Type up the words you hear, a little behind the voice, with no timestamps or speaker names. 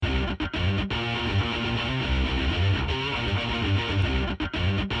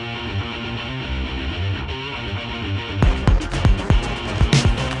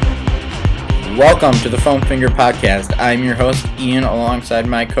Welcome to the Foam Finger Podcast. I'm your host, Ian, alongside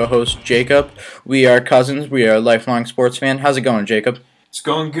my co-host, Jacob. We are cousins. We are a lifelong sports fan. How's it going, Jacob? It's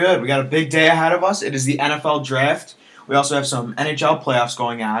going good. We got a big day ahead of us. It is the NFL Draft. We also have some NHL playoffs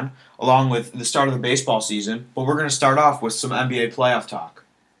going on, along with the start of the baseball season. But we're going to start off with some NBA playoff talk.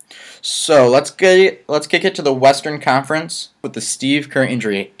 So let's kick it to the Western Conference with the Steve Kerr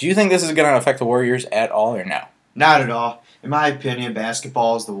injury. Do you think this is going to affect the Warriors at all or no? Not at all. In my opinion,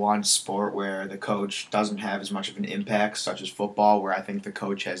 basketball is the one sport where the coach doesn't have as much of an impact, such as football, where I think the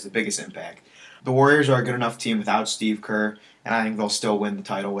coach has the biggest impact. The Warriors are a good enough team without Steve Kerr, and I think they'll still win the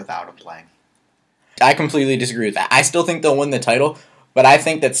title without him playing. I completely disagree with that. I still think they'll win the title, but I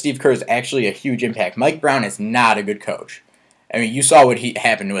think that Steve Kerr is actually a huge impact. Mike Brown is not a good coach. I mean, you saw what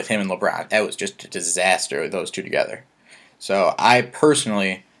happened with him and LeBron. That was just a disaster, those two together. So I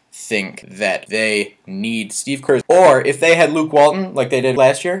personally think that they need Steve Kerr. Or if they had Luke Walton, like they did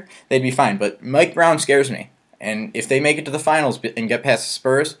last year, they'd be fine. But Mike Brown scares me. And if they make it to the finals and get past the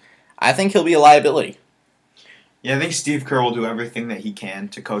Spurs, I think he'll be a liability. Yeah, I think Steve Kerr will do everything that he can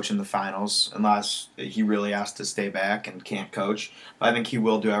to coach in the finals, unless he really has to stay back and can't coach. But I think he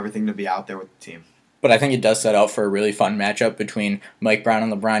will do everything to be out there with the team. But I think it does set out for a really fun matchup between Mike Brown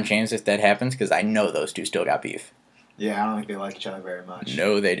and LeBron James if that happens, because I know those two still got beef. Yeah, I don't think they like each other very much.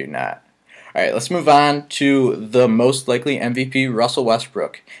 No, they do not. All right, let's move on to the most likely MVP, Russell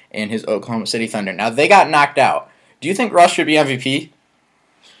Westbrook, and his Oklahoma City Thunder. Now, they got knocked out. Do you think Russ should be MVP?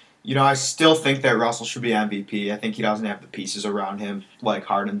 You know, I still think that Russell should be MVP. I think he doesn't have the pieces around him like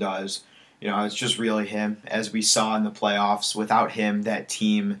Harden does. You know, it's just really him. As we saw in the playoffs, without him, that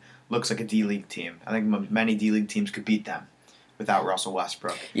team looks like a D-League team. I think many D-League teams could beat them without Russell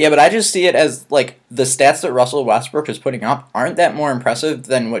Westbrook. Yeah, but I just see it as, like, the stats that Russell Westbrook is putting up aren't that more impressive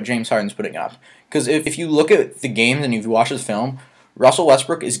than what James Harden's putting up. Because if you look at the games and if you watch his film, Russell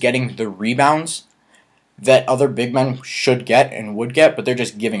Westbrook is getting the rebounds that other big men should get and would get, but they're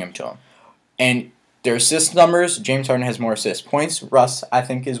just giving them to him. And their assist numbers, James Harden has more assist points. Russ, I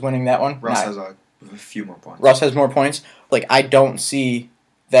think, is winning that one. Russ has a few more points. Russ has more points. Like, I don't see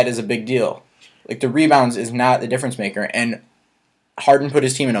that as a big deal. Like, the rebounds is not the difference maker, and Harden put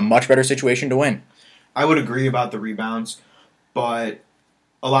his team in a much better situation to win. I would agree about the rebounds, but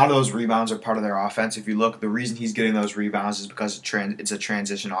a lot of those rebounds are part of their offense. If you look, the reason he's getting those rebounds is because it's a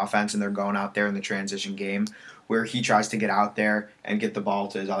transition offense, and they're going out there in the transition game where he tries to get out there and get the ball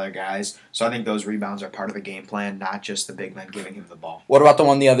to his other guys. So I think those rebounds are part of the game plan, not just the big men giving him the ball. What about the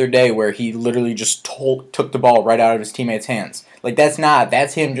one the other day where he literally just took the ball right out of his teammates' hands? Like,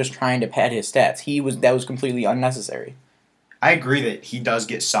 that's him just trying to pad his stats. That was completely unnecessary. I agree that he does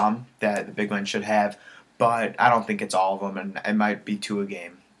get some that the big men should have, but I don't think it's all of them, and it might be two a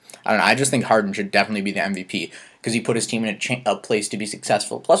game. I don't know. I just think Harden should definitely be the MVP because he put his team in a place to be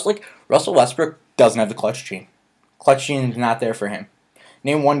successful. Plus, like, Russell Westbrook doesn't have the clutch gene. Clutch gene is not there for him.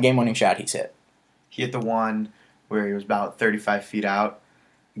 Name one game-winning shot he's hit. He hit the one where he was about 35 feet out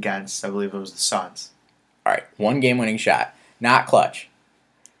against, I believe it was the Suns. All right, one game-winning shot. Not clutch.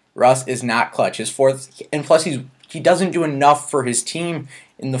 Russ is not clutch. His fourth, and plus he doesn't do enough for his team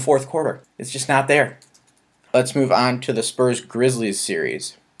in the fourth quarter. It's just not there. Let's move on to the Spurs-Grizzlies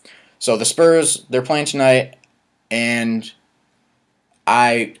series. So the Spurs, they're playing tonight, and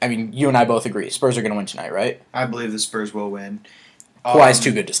I mean, you and I both agree. Spurs are going to win tonight, right? I believe the Spurs will win. Kawhi's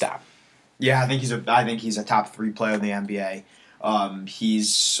too good to stop. Yeah, I think he's a top 3 player in the NBA.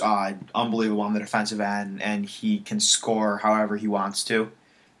 He's unbelievable on the defensive end, and he can score however he wants to.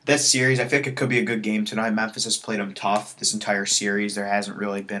 This series, I think it could be a good game tonight. Memphis has played them tough this entire series. There hasn't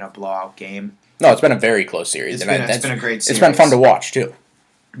really been a blowout game. No, it's been a very close series. It's been a great series. It's been fun to watch, too.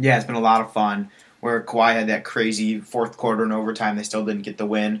 Yeah, it's been a lot of fun. Where Kawhi had that crazy fourth quarter and overtime, they still didn't get the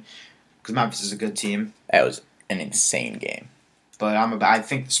win because Memphis is a good team. That was an insane game. But I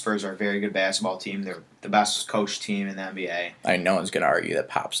think the Spurs are a very good basketball team. They're the best coached team in the NBA. I mean, no one's going to argue that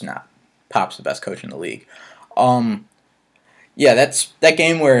Pop's the best coach in the league. Yeah, that's that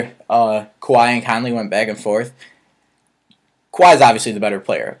game where Kawhi and Conley went back and forth. Kawhi's obviously the better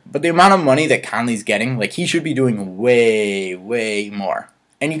player, but the amount of money that Conley's getting, like, he should be doing way, way more.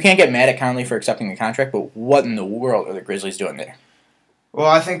 And you can't get mad at Conley for accepting the contract, but what in the world are the Grizzlies doing there? Well,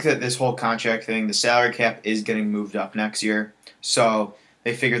 I think that this whole contract thing, the salary cap is getting moved up next year. So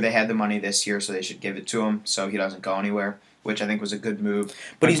they figured they had the money this year, so they should give it to him so he doesn't go anywhere, which I think was a good move.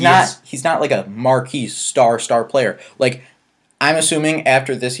 But he's not like a marquee star player. Like, I'm assuming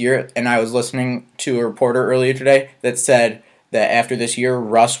after this year, and I was listening to a reporter earlier today that said that after this year,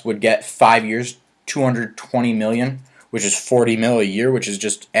 Russ would get 5 years, $220 million, which is $40 million a year, which is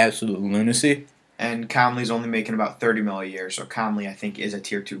just absolute lunacy. And Conley's only making about $30 million a year, so Conley, I think, is a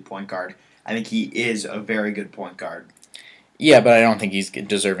Tier 2 point guard. I think he is a very good point guard. Yeah, but I don't think he's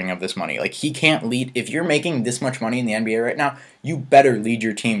deserving of this money. Like, he can't lead. If you're making this much money in the NBA right now, you better lead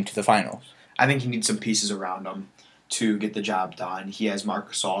your team to the finals. I think he needs some pieces around him to get the job done. He has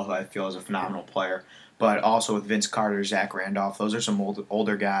Marc Gasol, who I feel is a phenomenal player, but also with Vince Carter, Zach Randolph, those are some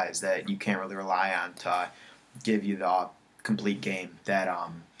older guys that you can't really rely on to give you the complete game that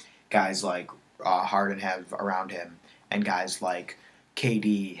guys like Harden have around him, and guys like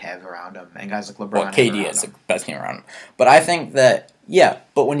KD have around him, and guys like LeBron. Well, KD is the best team around him. But I think that,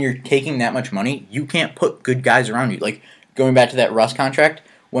 but when you're taking that much money, you can't put good guys around you. Like, going back to that Russ contract,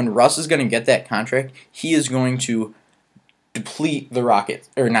 when Russ is going to get that contract, he is going to deplete the Rockets,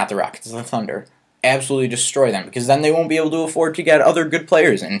 or not the Rockets, the Thunder. Absolutely destroy them, because then they won't be able to afford to get other good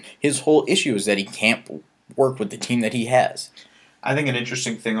players, and his whole issue is that he can't work with the team that he has. I think an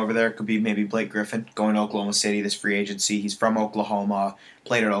interesting thing over there could be maybe Blake Griffin going to Oklahoma City this free agency. He's from Oklahoma,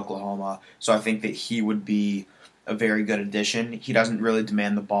 played at Oklahoma, so I think that he would be a very good addition. He doesn't really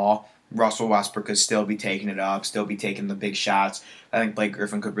demand the ball. Russell Westbrook could still be taking it up, still be taking the big shots. I think Blake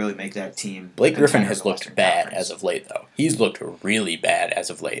Griffin could really make that team. Blake Griffin has looked bad as of late, though. He's looked really bad as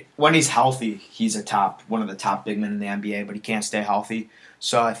of late. When he's healthy, he's one of the top big men in the NBA, but he can't stay healthy.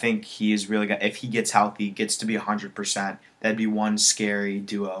 So I think he is really good. If he gets healthy, gets to be 100%, that'd be one scary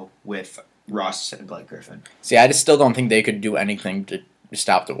duo with Russ and Blake Griffin. See, I just still don't think they could do anything to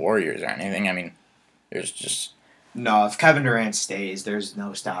stop the Warriors or anything. I mean, there's just... No, if Kevin Durant stays, there's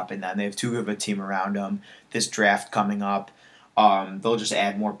no stopping them. They have too good of a team around them. This draft coming up, they'll just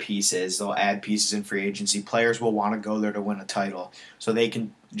add more pieces. They'll add pieces in free agency. Players will want to go there to win a title. So they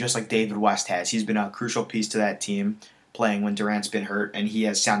can, just like David West has, he's been a crucial piece to that team playing when Durant's been hurt, and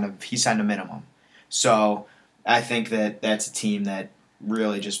he signed a minimum. So I think that that's a team that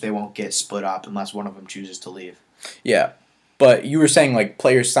really just, they won't get split up unless one of them chooses to leave. Yeah. But you were saying, like,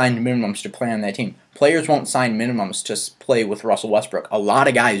 players signed minimums to play on that team. Players won't sign minimums to play with Russell Westbrook. A lot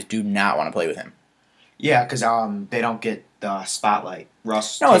of guys do not want to play with him. Yeah, because they don't get the spotlight. No,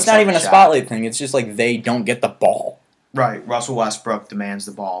 it's not even a spotlight thing. It's just, like, they don't get the ball. Right. Russell Westbrook demands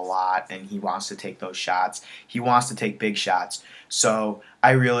the ball a lot, and he wants to take those shots. He wants to take big shots. So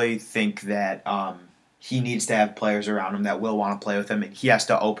I really think that he needs to have players around him that will want to play with him, and he has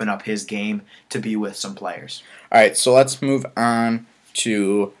to open up his game to be with some players. All right, so let's move on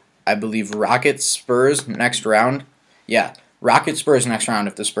to, I believe, Rockets Spurs next round. Yeah, Rockets Spurs next round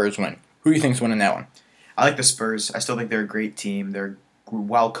if the Spurs win. Who do you think's winning that one? I like the Spurs. I still think they're a great team. They're a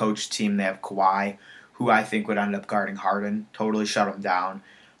well-coached team. They have Kawhi, who I think would end up guarding Harden, totally shut him down.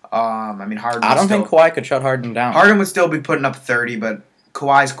 Harden. I don't think Kawhi could shut Harden down. Harden would still be putting up 30, but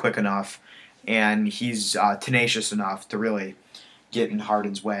Kawhi's quick enough, and he's tenacious enough to really get in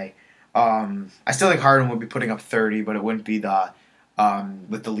Harden's way. I still think Harden would be putting up 30, but it wouldn't be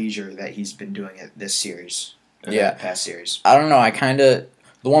with the leisure that he's been doing it this series. Yeah, past series. I don't know.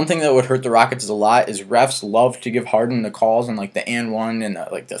 The one thing that would hurt the Rockets a lot is refs love to give Harden the calls and like the and one and the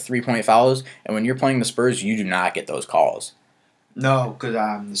 3-point fouls, and when you're playing the Spurs, you do not get those calls. No, because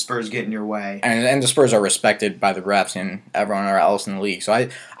the Spurs get in your way. And the Spurs are respected by the refs and everyone else in the league. So I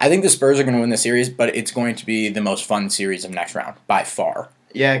think the Spurs are going to win the series, but it's going to be the most fun series of next round, by far.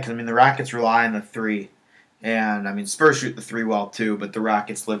 Yeah, because, the Rockets rely on the three. And, Spurs shoot the three well, too, but the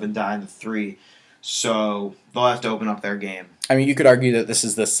Rockets live and die on the three. So they'll have to open up their game. You could argue that this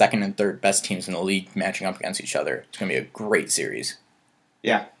is the second and third best teams in the league matching up against each other. It's going to be a great series.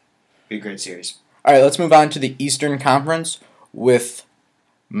 Yeah, be a great series. All right, let's move on to the Eastern Conference with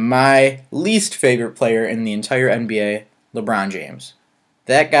my least favorite player in the entire NBA, LeBron James.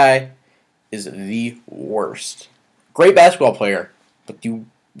 That guy is the worst. Great basketball player, but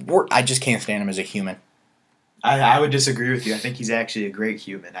I just can't stand him as a human. I would disagree with you. I think he's actually a great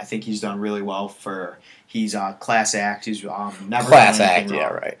human. I think he's done really well he's a class act. He's never class act, yeah,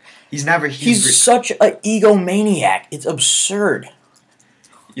 right. He's such an egomaniac. It's absurd.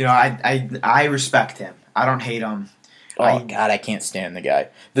 I respect him. I don't hate him. God, I can't stand the guy.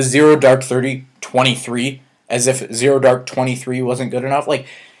 The 0 Dark 30, 23, as if 0 Dark 23 wasn't good enough.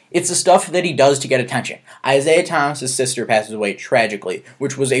 It's the stuff that he does to get attention. Isaiah Thomas' sister passes away tragically,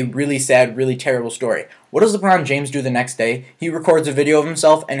 which was a really sad, really terrible story. What does LeBron James do the next day? He records a video of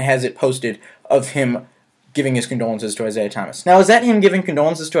himself and has it posted of him giving his condolences to Isaiah Thomas. Now, is that him giving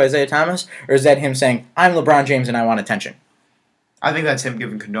condolences to Isaiah Thomas, or is that him saying, I'm LeBron James and I want attention? I think that's him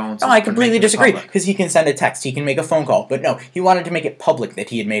giving condolences. No, I completely disagree, because he can send a text, he can make a phone call, but no, he wanted to make it public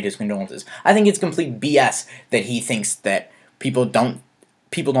that he had made his condolences. I think it's complete BS that he thinks that people don't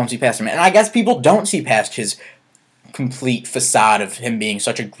see past him, and I guess people don't see past his complete facade of him being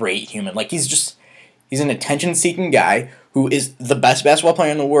such a great human. He's an attention-seeking guy who is the best basketball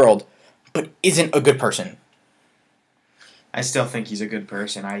player in the world, but isn't a good person. I still think he's a good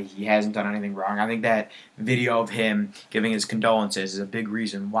person. He hasn't done anything wrong. I think that video of him giving his condolences is a big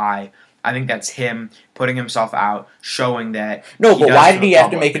reason why. I think that's him putting himself out, showing that. No, but why did he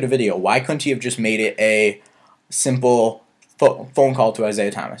have to make it a video? Why couldn't he have just made it a simple phone call to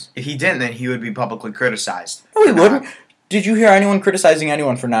Isaiah Thomas? If he didn't, then he would be publicly criticized. No, he wouldn't. Did you hear anyone criticizing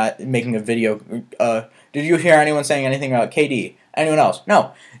anyone for not making a video? Did you hear anyone saying anything about KD? Anyone else?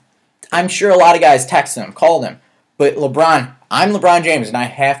 No. I'm sure a lot of guys texted him, called him. But LeBron, I'm LeBron James, and I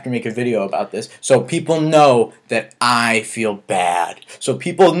have to make a video about this so people know that I feel bad. So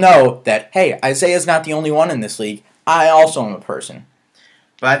people know that, hey, Isaiah's not the only one in this league. I also am a person.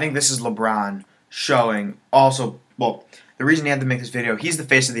 But I think this is LeBron showing also, well, the reason he had to make this video, he's the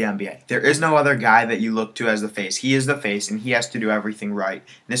face of the NBA. There is no other guy that you look to as the face. He is the face, and he has to do everything right.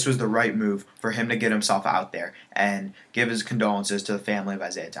 And this was the right move for him to get himself out there and give his condolences to the family of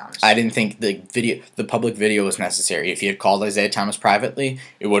Isaiah Thomas. I didn't think the public video was necessary. If he had called Isaiah Thomas privately,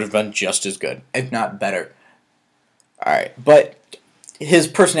 it would have been just as good, if not better. All right, but his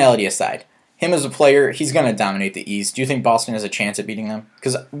personality aside, him as a player, he's going to dominate the East. Do you think Boston has a chance at beating them?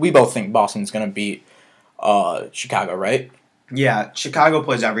 Because we both think Boston's going to beat Chicago, right? Yeah, Chicago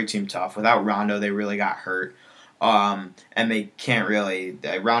plays every team tough. Without Rondo, they really got hurt. And they can't really.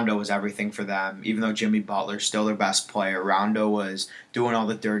 Rondo was everything for them. Even though Jimmy Butler's still their best player, Rondo was doing all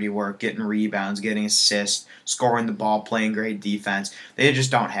the dirty work, getting rebounds, getting assists, scoring the ball, playing great defense. They just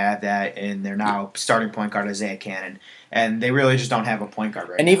don't have that, and they're now starting point guard Isaiah Cannon. And they really just don't have a point guard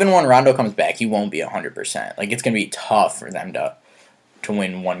right now. And even when Rondo comes back, he won't be 100%. Like, it's going to be tough for them to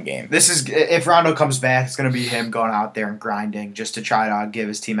win one game. If Rondo comes back, it's going to be him going out there and grinding just to try to give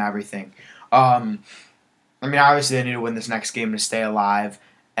his team everything. Obviously they need to win this next game to stay alive,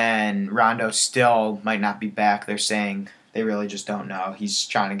 and Rondo still might not be back. They're saying they really just don't know. He's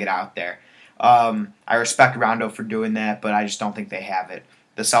trying to get out there. I respect Rondo for doing that, but I just don't think they have it.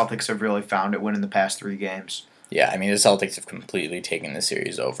 The Celtics have really found it winning the past 3 games. Yeah, the Celtics have completely taken the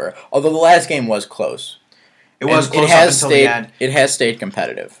series over. Although the last game was close. It was close up until the end. It has stayed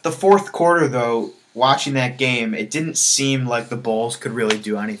competitive. The fourth quarter, though, watching that game, it didn't seem like the Bulls could really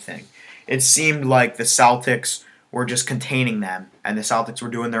do anything. It seemed like the Celtics were just containing them, and the Celtics were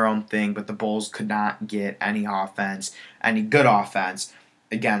doing their own thing, but the Bulls could not get any offense, any good offense,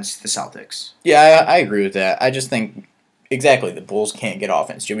 against the Celtics. Yeah, I agree with that. I just think, exactly, the Bulls can't get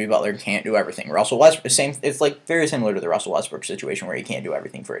offense. Jimmy Butler can't do everything. Russell Westbrook, it's like very similar to the Russell Westbrook situation where he can't do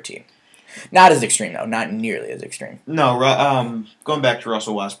everything for a team. Not as extreme, though. Not nearly as extreme. No, going back to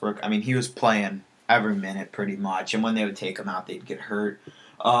Russell Westbrook, he was playing every minute pretty much, and when they would take him out, they'd get hurt.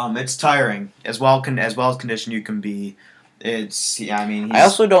 It's tiring. As well as conditioned you can be. I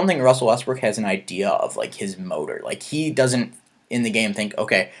also don't think Russell Westbrook has an idea of, like, his motor. Like, he doesn't, in the game, think,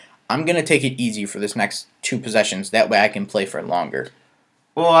 okay, I'm going to take it easy for this next 2 possessions. That way I can play for longer.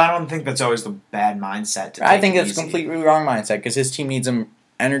 Well, I don't think that's always the bad mindset. I think it's a completely wrong mindset because his team needs him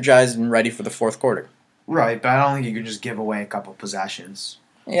energized and ready for the fourth quarter. Right, but I don't think you could just give away a couple possessions.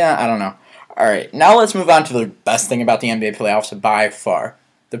 Yeah, I don't know. All right, now let's move on to the best thing about the NBA playoffs by far,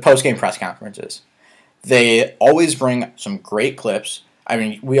 the post-game press conferences. They always bring some great clips.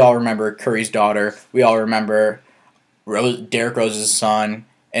 We all remember Curry's daughter. We all remember Derrick Rose's son.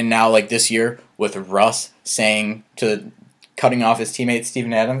 And now, like this year, with Russ cutting off his teammate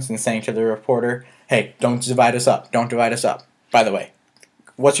Steven Adams and saying to the reporter, hey, don't divide us up. Don't divide us up. By the way,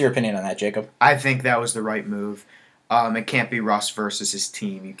 what's your opinion on that, Jacob? I think that was the right move. It can't be Russ versus his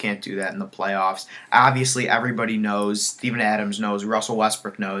team. You can't do that in the playoffs. Obviously, everybody knows, Steven Adams knows, Russell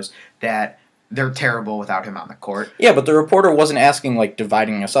Westbrook knows that they're terrible without him on the court. Yeah, but the reporter wasn't asking, like,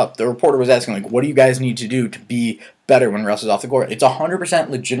 dividing us up. The reporter was asking, like, what do you guys need to do to be better when Russ is off the court? It's a 100%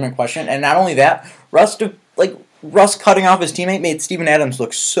 legitimate question, and not only that, Russ cutting off his teammate made Steven Adams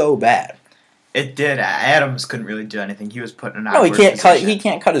look so bad. It did. Adams couldn't really do anything. He was put in an awkward position. He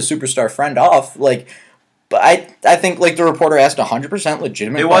can't cut his superstar friend off. But I think the reporter asked a 100%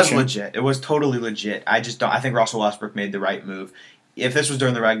 legitimate question. It was legit. It was totally legit. I think Russell Westbrook made the right move. If this was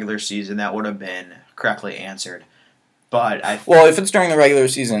during the regular season, that would have been correctly answered. Well, if it's during the regular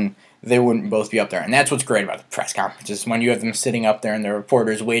season, they wouldn't both be up there. And that's what's great about the press conferences. When you have them sitting up there and the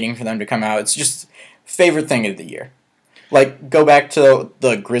reporters waiting for them to come out, it's just favorite thing of the year. Like, go back to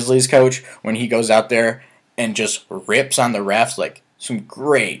the Grizzlies coach when he goes out there and just rips on the refs. Like, some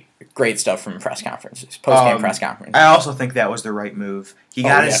great stuff from press conferences, post-game press conferences. I also think that was the right move.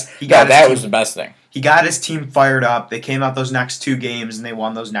 That was the best thing. He got his team fired up. They came out those next 2 games, and they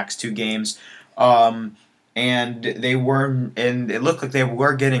won those next 2 games. And it looked like they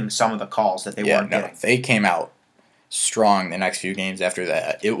were getting some of the calls that they weren't getting. They came out strong the next few games after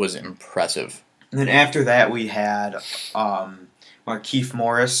that. It was impressive. And then after that, we had Markieff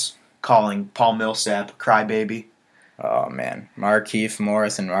Morris calling Paul Millsap crybaby. Oh man, Markieff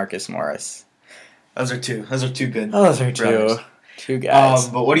Morris and Marcus Morris. Those are two good. Those are brothers. two guys.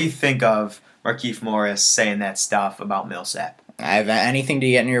 But what do you think of Markieff Morris saying that stuff about Millsap? I have anything to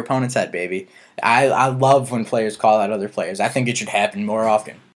get in your opponent's head, baby. I love when players call out other players. I think it should happen more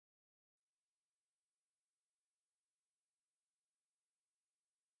often.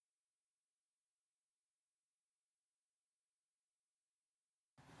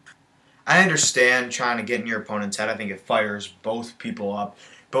 I understand trying to get in your opponent's head. I think it fires both people up.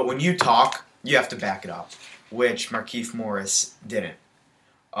 But when you talk, you have to back it up, which Markieff Morris didn't.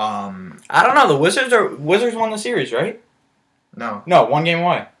 I don't know. The Wizards won the series, right? No, 1 game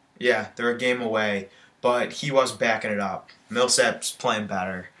away. Yeah, they're a game away, but he was backing it up. Millsap's playing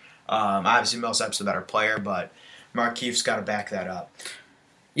better. Obviously, Millsap's the better player, but Markieff's got to back that up.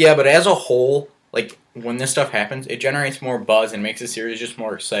 Yeah, but as a whole, like, when this stuff happens, it generates more buzz and makes the series just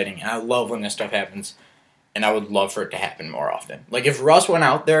more exciting. And I love when this stuff happens, and I would love for it to happen more often. Like, if Russ went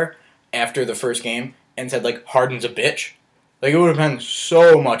out there after the first game and said, like, Harden's a bitch, like, it would have been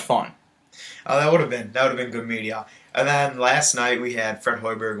so much fun. Oh, that would have been good media. And then last night we had Fred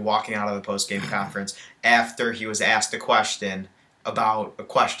Hoiberg walking out of the post-game conference after he was asked a question about a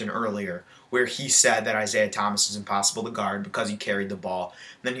question earlier where he said that Isaiah Thomas is impossible to guard because he carried the ball.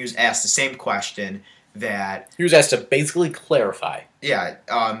 And then he was asked the same question that... He was asked to basically clarify. Yeah,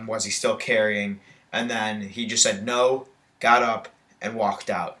 was he still carrying? And then he just said no, got up, and walked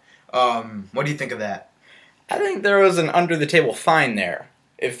out. What do you think of that? I think there was an under-the-table fine there,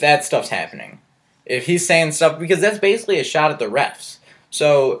 if that stuff's happening. If he's saying stuff, because that's basically a shot at the refs.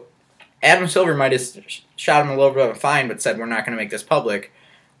 So Adam Silver might have shot him a little bit of a fine, but said we're not going to make this public.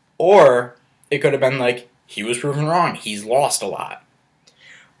 Or it could have been like, he was proven wrong. He's lost a lot.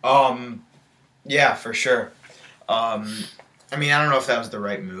 Yeah, for sure. I mean, I don't know if that was the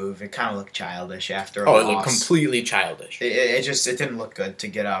right move. It kind of looked childish after a loss. It looked completely childish. It didn't look good to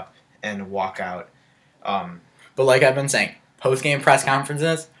get up and walk out. But like I've been saying, post-game press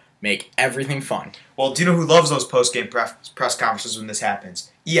conferences make everything fun. Well, do you know who loves those post-game press conferences when this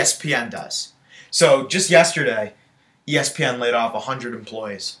happens? ESPN does. So just yesterday, ESPN laid off 100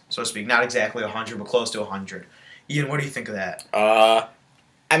 employees, so to speak. Not exactly 100, but close to 100. Ian, what do you think of that?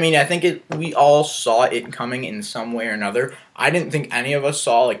 I mean, I think we all saw it coming in some way or another. I didn't think any of us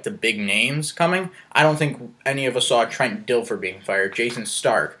saw, like, the big names coming. I don't think any of us saw Trent Dilfer being fired, Jason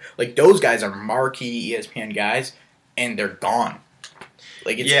Stark. Like, those guys are marquee ESPN guys, and they're gone.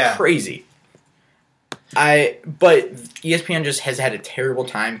 Like, it's crazy. But ESPN just has had a terrible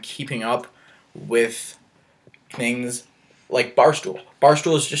time keeping up with things like Barstool.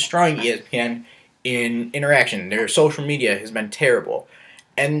 Barstool is destroying ESPN in interaction. Their social media has been terrible.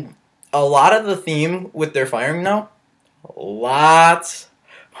 And a lot of the theme with their firing, though, lots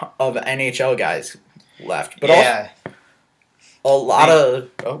of NHL guys left. But also, a lot of...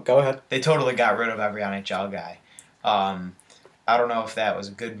 Oh, go ahead. They totally got rid of every NHL guy. I don't know if that was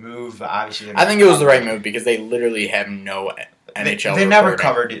a good move. Obviously, I think it was the right move because they literally have no NHL. They never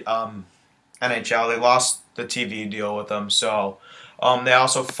covered NHL. They lost the TV deal with them. So they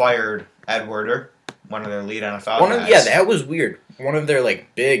also fired Ed Werder, one of their lead NFL guys. Yeah, that was weird. One of their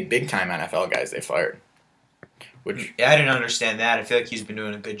like big time NFL guys they fired. Which I didn't understand that. I feel like he's been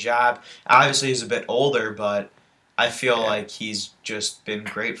doing a good job. Obviously, he's a bit older, but I feel like he's just been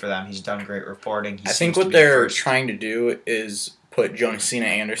great for them. He's done great reporting. I think what they're trying to do is put Josina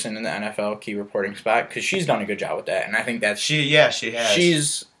Anderson in the NFL key reporting spot because she's done a good job with that, and I think that's she has.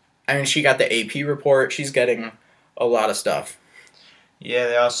 She got the AP report. She's getting a lot of stuff. Yeah,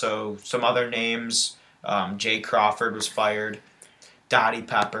 they also some other names. Jay Crawford was fired. Dottie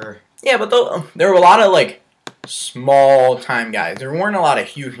Pepper. Yeah, but there were a lot of like small time guys. There weren't a lot of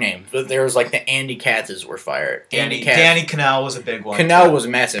huge names, but there was like the Andy Katzes were fired. Danny Cannell was a big one. Cannell was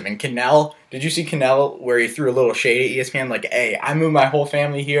massive, and Cannell. Did you see Cannell where he threw a little shade at ESPN? Like, hey, I moved my whole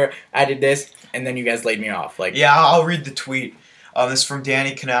family here. I did this, and then you guys laid me off. Like, yeah, I'll read the tweet. This is from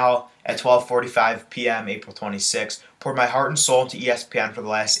Danny Cannell at 12:45 p.m. April 26th. Poured my heart and soul into ESPN for the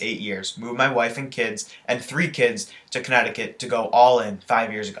last 8 years. Moved my wife and kids and 3 kids to Connecticut to go all in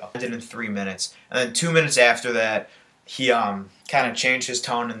 5 years ago. I did in 3 minutes. And then 2 minutes after that, he kind of changed his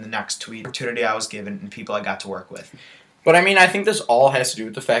tone in the next tweet. Opportunity I was given and people I got to work with. But I mean, I think this all has to do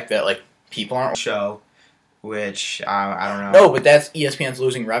with the fact that like people aren't show, which I don't know. No, but that's ESPN's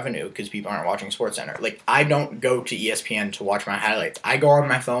losing revenue because people aren't watching SportsCenter. Like, I don't go to ESPN to watch my highlights. I go on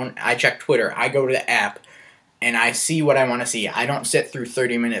my phone, I check Twitter, I go to the app, and I see what I want to see. I don't sit through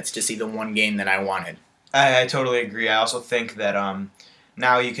 30 minutes to see the one game that I wanted. I totally agree. I also think that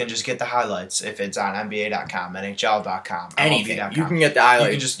now you can just get the highlights if it's on NBA.com, NHL.com, Anything. MLB.com. You can get the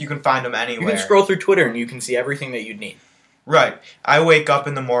highlights. You can find them anywhere. You can scroll through Twitter and you can see everything that you'd need. Right. I wake up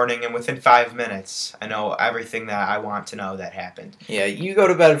in the morning and within 5 minutes, I know everything that I want to know that happened. Yeah, you go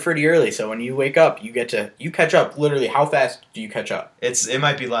to bed pretty early, so when you wake up, you catch up. Literally, how fast do you catch up? It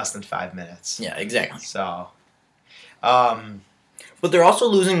might be less than 5 minutes. Yeah, exactly. So, but they're also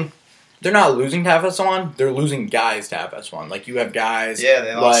losing. They're not losing to FS1. They're losing guys to FS1. Like you have guys. Yeah,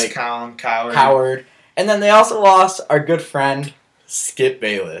 they lost like Coward, and then they also lost our good friend Skip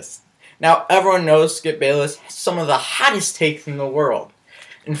Bayless. Now, everyone knows Skip Bayless has some of the hottest takes in the world.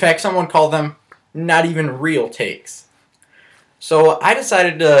 In fact, someone called them not even real takes. So I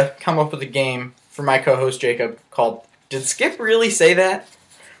decided to come up with a game for my co-host Jacob called Did Skip Really Say That?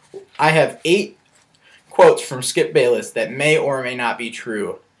 I have 8 quotes from Skip Bayless that may or may not be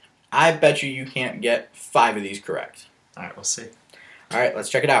true. I bet you can't get 5 of these correct. All right, we'll see. All right, let's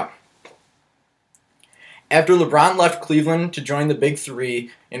check it out. After LeBron left Cleveland to join the Big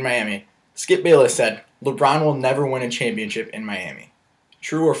Three in Miami, Skip Bayless said, LeBron will never win a championship in Miami.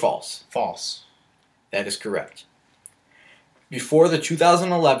 True or false? False. That is correct. Before the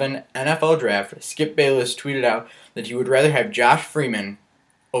 2011 NFL Draft, Skip Bayless tweeted out that he would rather have Josh Freeman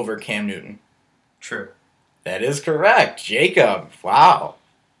over Cam Newton. True. That is correct. Jacob. Wow.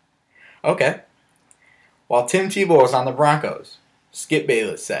 Okay. While Tim Tebow was on the Broncos, Skip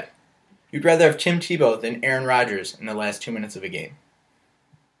Bayless said, you'd rather have Tim Tebow than Aaron Rodgers in the last 2 minutes of a game.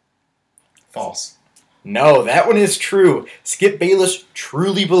 False. No, that one is true. Skip Bayless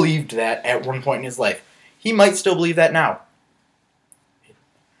truly believed that at one point in his life. He might still believe that now.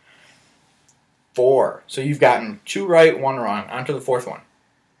 4. So you've gotten 2 right, 1 wrong. On to the 4th one.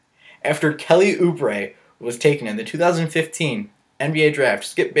 After Kelly Oubre was taken in the 2015 NBA Draft,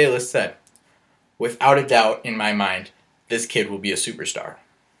 Skip Bayless said, without a doubt in my mind, this kid will be a superstar.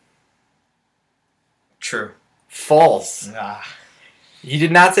 True. False. He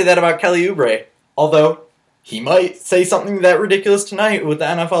did not say that about Kelly Oubre, although he might say something that ridiculous tonight with the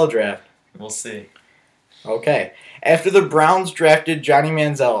NFL Draft. We'll see. Okay. After the Browns drafted Johnny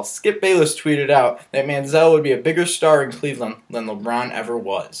Manziel, Skip Bayless tweeted out that Manziel would be a bigger star in Cleveland than LeBron ever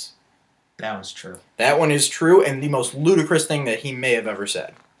was. That one's true. That one is true and the most ludicrous thing that he may have ever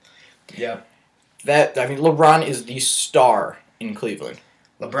said. Yep. LeBron is the star in Cleveland.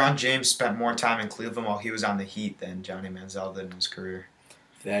 LeBron James spent more time in Cleveland while he was on the Heat than Johnny Manziel did in his career.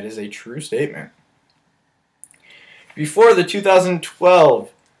 That is a true statement. Before the 2012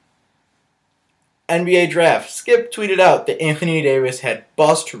 NBA Draft, Skip tweeted out that Anthony Davis had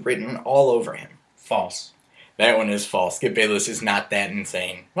bust written all over him. False. That one is false. Skip Bayless is not that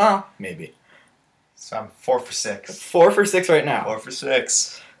insane. Well, maybe. So I'm 4 for 6. 4 for 6 right now. 4 for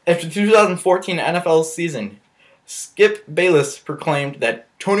 6. After the 2014 NFL season, Skip Bayless proclaimed that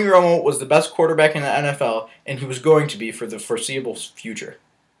Tony Romo was the best quarterback in the NFL and he was going to be for the foreseeable future.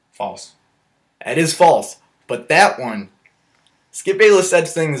 False. That is false. But that one, Skip Bayless said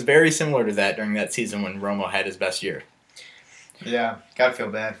things very similar to that during that season when Romo had his best year. Yeah, gotta feel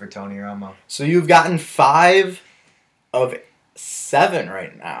bad for Tony Romo. So you've gotten 5 of 7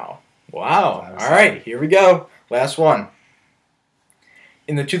 right now. Wow. All right, here we go. Last one.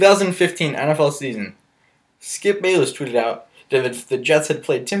 In the 2015 NFL season, Skip Bayless tweeted out that if the Jets had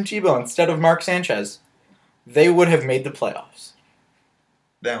played Tim Tebow instead of Mark Sanchez, they would have made the playoffs.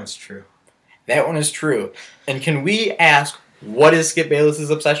 That one's true. That one is true. And can we ask, what is Skip Bayless'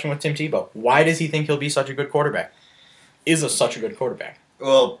 obsession with Tim Tebow? Why does he think he'll be such a good quarterback? Such a good quarterback?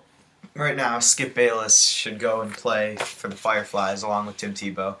 Well, right now, Skip Bayless should go and play for the Fireflies along with Tim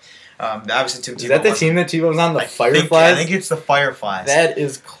Tebow. Obviously, Tim Tebow. Is that the team that Tebow's on, the Fireflies? I think it's the Fireflies. That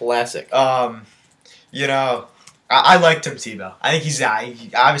is classic. You know, I like Tim Tebow. I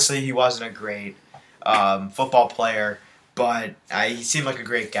think obviously he wasn't a great football player, but he seemed like a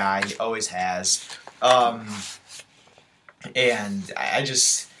great guy. He always has. And I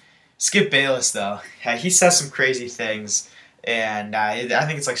just Skip Bayless though. He says some crazy things. And I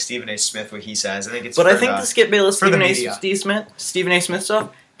think it's like Stephen A. Smith what he says. I think it's. But I think the Skip Bayless, Stephen A. Smith stuff,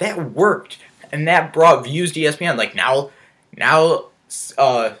 that worked, and that brought views to ESPN. Like now,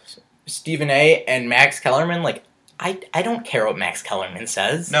 Stephen A. and Max Kellerman. Like I don't care what Max Kellerman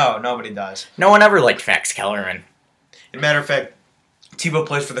says. No, nobody does. No one ever liked Max Kellerman. As a matter of fact, Tebow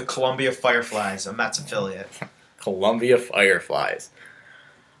plays for the Columbia Fireflies, a Mets affiliate. Columbia Fireflies.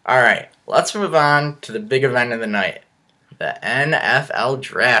 All right, let's move on to the big event of the night. The NFL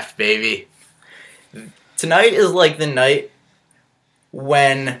Draft, baby. Tonight is like the night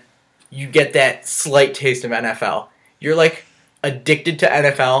when you get that slight taste of NFL. You're like addicted to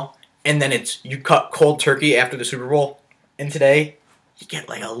NFL, and then you cut cold turkey after the Super Bowl, and today you get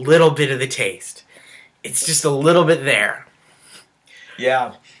like a little bit of the taste. It's just a little bit there.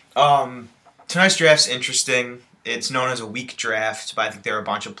 Yeah. Tonight's draft's interesting. It's known as a weak draft, but I think there are a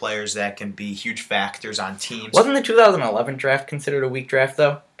bunch of players that can be huge factors on teams. Wasn't the 2011 draft considered a weak draft,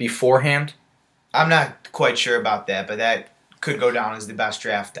 though, beforehand? I'm not quite sure about that, but that could go down as the best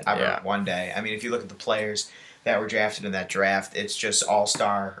draft ever one day. I mean, if you look at the players that were drafted in that draft, it's just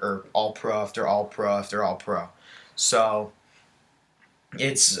all-star or all-pro after all-pro after all-pro. So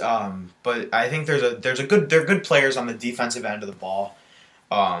it's but I think there are good players on the defensive end of the ball.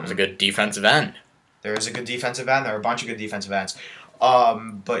 There's a good defensive end. There is a good defensive end. There are a bunch of good defensive ends.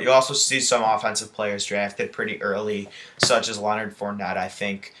 But you also see some offensive players drafted pretty early, such as Leonard Fournette, I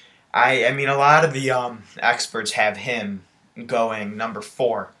think. I mean, a lot of the experts have him going number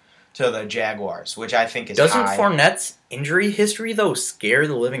 4 to the Jaguars, which I think is Doesn't high. Fournette's injury history, though, scare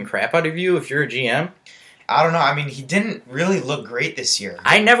the living crap out of you if you're a GM? I don't know. I mean, he didn't really look great this year.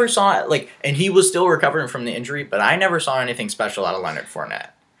 I never saw it, and he was still recovering from the injury, but I never saw anything special out of Leonard Fournette.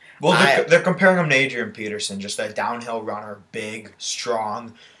 Well, they're comparing him to Adrian Peterson, just a downhill runner, big,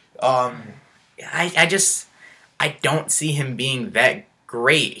 strong. I don't see him being that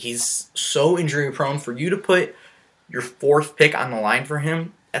great. He's so injury prone. For you to put your 4th pick on the line for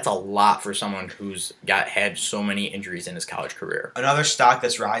him, that's a lot for someone who's had so many injuries in his college career. Another stock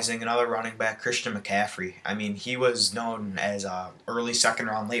that's rising, another running back, Christian McCaffrey. I mean, he was known as a early 2nd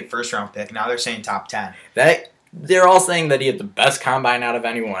round, late 1st round pick. Now they're saying top 10. They're all saying that he had the best combine out of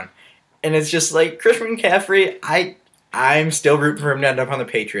anyone. And it's just like, Christian McCaffrey, I'm still rooting for him to end up on the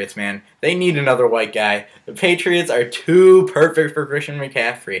Patriots, man. They need another white guy. The Patriots are too perfect for Christian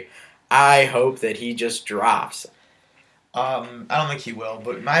McCaffrey. I hope that he just drops. I don't think he will,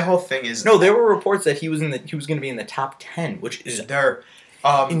 but my whole thing is... No, there were reports that he was going to be in the top 10, which is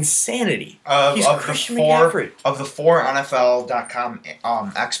insanity. He's Christian McCaffrey. Of the 4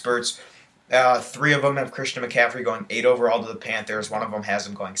 NFL.com experts... 3 of them have Christian McCaffrey going 8 overall to the Panthers. One of them has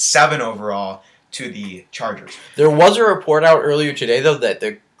him going 7 overall to the Chargers. There was a report out earlier today, though, that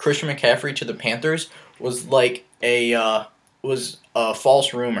the Christian McCaffrey to the Panthers was like a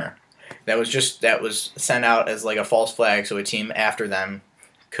false rumor. That was sent out as like a false flag, so a team after them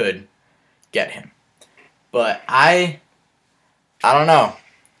could get him. But I don't know.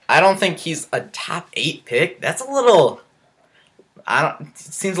 I don't think he's a top 8 pick. That's a little. It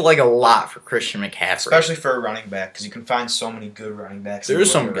seems like a lot for Christian McCaffrey, especially for a running back, because you can find so many good running backs.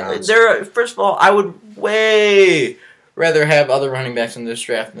 There's some good. First of all, I would way rather have other running backs in this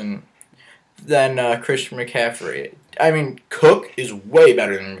draft than Christian McCaffrey. I mean, Cook is way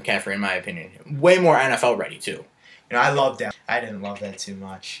better than McCaffrey in my opinion. Way more NFL ready too. I loved that. I didn't love that too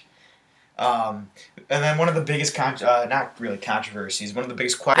much. And then one of the biggest not really controversies. One of the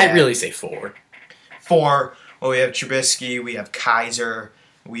biggest questions. I'd really say 4. 4. Well, we have Trubisky, we have Kaiser,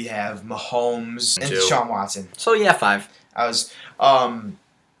 we have Mahomes, and Deshaun Watson. So, yeah, 5. And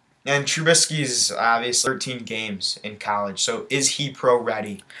Trubisky's obviously 13 games in college, so is he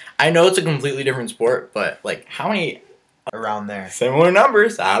pro-ready? I know it's a completely different sport, but, how many... Around there. Similar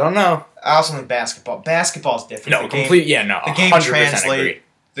numbers, I don't know. I also think basketball. Basketball's different. No, the game 100% agree.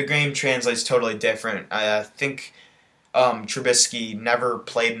 The game translates totally different. I think Trubisky never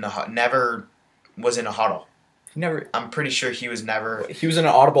was in a huddle. I'm pretty sure he was never... He was in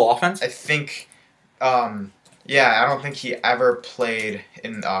an audible offense? I think... I don't think he ever played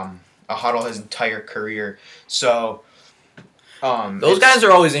in a huddle his entire career. So... those guys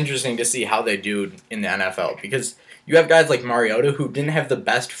are always interesting to see how they do in the NFL. Because you have guys like Mariota who didn't have the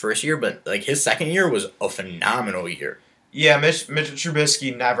best first year, but his second year was a phenomenal year. Yeah, Mitchell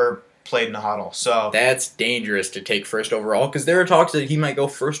Trubisky never played in a huddle, so... That's dangerous to take first overall, because there are talks that he might go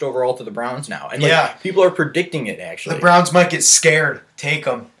first overall to the Browns now. And people are predicting it, actually. The Browns might get scared. Take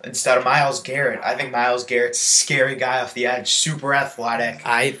him instead of Myles Garrett. I think Myles Garrett's a scary guy off the edge, super athletic.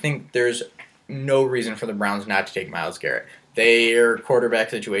 I think there's no reason for the Browns not to take Myles Garrett. Their quarterback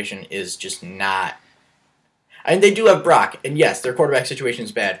situation is just not... And they do have Brock, and yes, their quarterback situation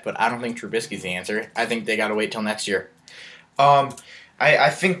is bad, but I don't think Trubisky's the answer. I think they got to wait till next year.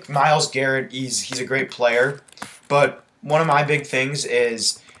 I think Myles Garrett, he's a great player, but one of my big things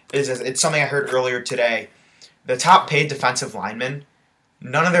is it's something I heard earlier today. The top paid defensive linemen,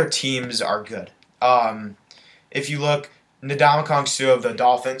 none of their teams are good. If you look, Ndamukong Suh of the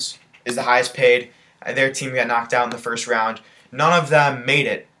Dolphins is the highest paid. Their team got knocked out in the first round. None of them made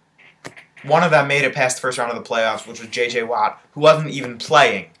it. One of them made it past the first round of the playoffs, which was J.J. Watt, who wasn't even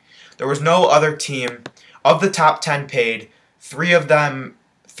playing. There was no other team of the top 10 paid. Three of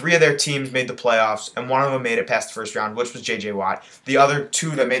 3 of their teams made the playoffs, and one of them made it past the first round, which was J.J. Watt. The other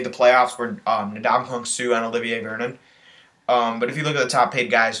 2 that made the playoffs were Ndamukong Suh and Olivier Vernon. But if you look at the top-paid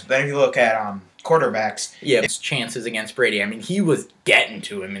guys, then if you look at quarterbacks... Yeah, his chances against Brady. I mean, he was getting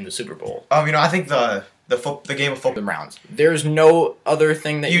to him in the Super Bowl. I think the game of football... The Browns. There's no other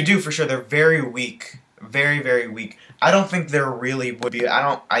thing that... You do, for sure. They're very weak. Very, very weak. I don't think there really would be...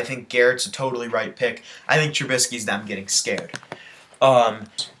 I think Garrett's a totally right pick. I think Trubisky's them getting scared. I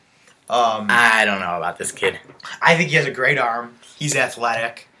don't know about this kid. I think he has a great arm. He's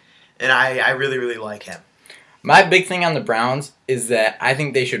athletic. And I really, really like him. My big thing on the Browns is that I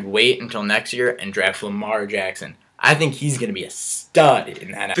think they should wait until next year and draft Lamar Jackson. I think he's going to be a stud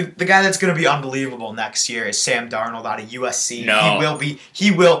in that. The guy that's going to be unbelievable next year is Sam Darnold out of USC. No. He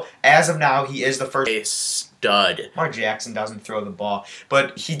will, as of now, he is the first. A stud. Lamar Jackson doesn't throw the ball,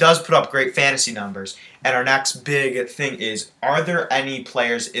 but he does put up great fantasy numbers. And our next big thing is, are there any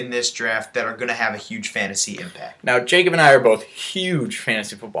players in this draft that are going to have a huge fantasy impact? Now, Jacob and I are both huge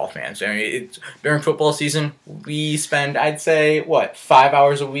fantasy football fans. I mean, during football season, we spend, I'd say, 5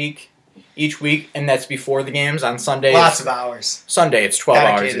 hours a week? Each week, and that's before the games on Sundays. Lots of hours. Sunday, it's 12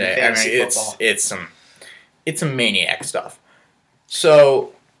 hours a day. I mean, it's some maniac stuff.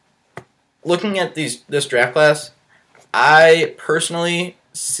 So, looking at this draft class, I personally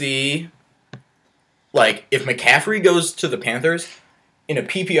see, if McCaffrey goes to the Panthers in a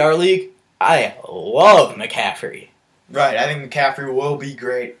PPR league, I love McCaffrey. Right, I think McCaffrey will be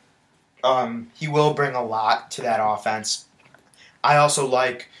great. He will bring a lot to that offense. I also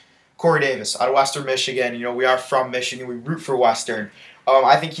like Corey Davis out of Western Michigan. We are from Michigan. We root for Western.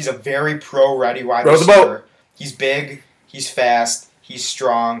 I think he's a very pro-ready wide receiver. He's big. He's fast. He's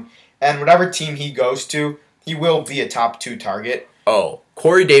strong. And whatever team he goes to, he will be a top 2 target. Oh,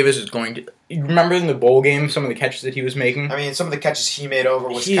 Corey Davis is going to... You remember in the bowl game some of the catches that he was making? I mean, some of the catches he made over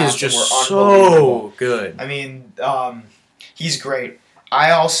Wisconsin he is just were unbelievable. So good. I mean, he's great.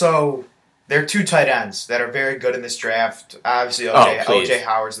 There are 2 tight ends that are very good in this draft. Obviously, O.J.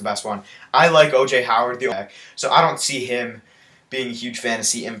 Howard's the best one. I like O.J. Howard, so I don't see him being a huge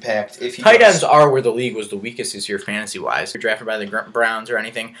fantasy impact. If he tight ends are where the league was the weakest this year fantasy-wise. You're drafted by the Browns or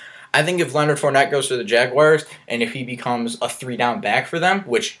anything. I think if Leonard Fournette goes to the Jaguars, and if he becomes a 3-down back for them,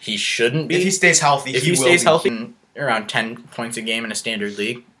 which he shouldn't be. If he stays healthy, he stays healthy, around 10 points a game in a standard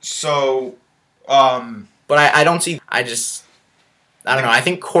league. So, but I don't see... I don't know. I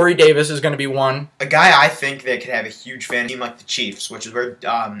think Corey Davis is going to be one. A guy I think that could have a huge fan team like the Chiefs, which is where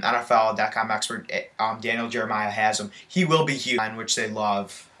NFL.com expert Daniel Jeremiah has him. He will be huge, which they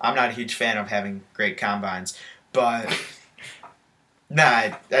love. I'm not a huge fan of having great combines, but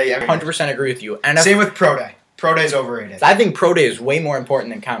I 100% agree with you. Same with Pro Day. Pro Day is overrated. I think Pro Day is way more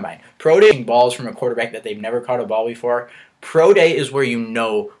important than Combine. Pro Day is balls from a quarterback that they've never caught a ball before. Pro Day is where you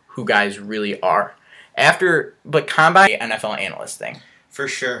know who guys really are. But Combine, NFL analyst thing. For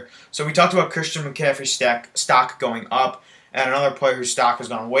sure. So we talked about Christian McCaffrey's stock going up, and another player whose stock has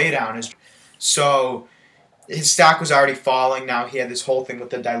gone way down. So his stock was already falling. Now he had this whole thing with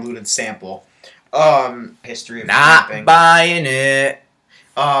the diluted sample. History of not buying it.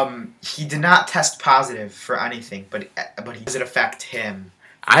 He did not test positive for anything, but does it affect him?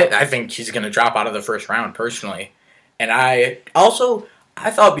 I think he's going to drop out of the first round personally, and I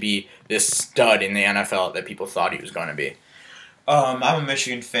thought he'd be this stud in the NFL that people thought he was going to be. I'm a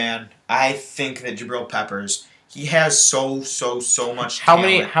Michigan fan. I think that Jabril Peppers, he has so much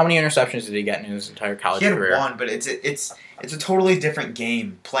talent. How many interceptions did he get in his entire college career? He had 1, but it's a totally different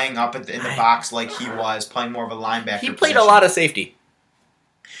game. Playing up in the box like he was, playing more of a linebacker. He played a lot of safety.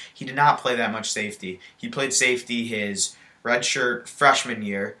 He did not play that much safety. He played safety his redshirt freshman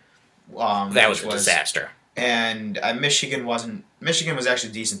year. That was a disaster. And Michigan was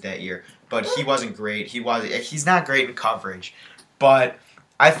actually decent that year, but he wasn't great. He's not great in coverage. But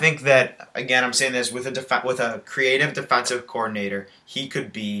I think that, again, I'm saying this with a creative defensive coordinator, he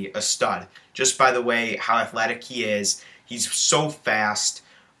could be a stud. Just by the way how athletic he is, he's so fast.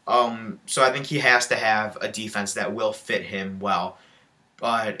 So I think he has to have a defense that will fit him well.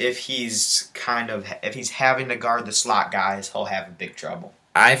 But if he's having to guard the slot guys, he'll have big trouble.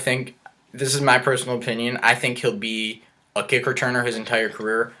 I think, this is my personal opinion, I think he'll be a kick returner his entire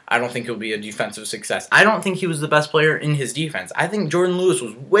career. I don't think he'll be a defensive success. I don't think he was the best player in his defense. I think Jordan Lewis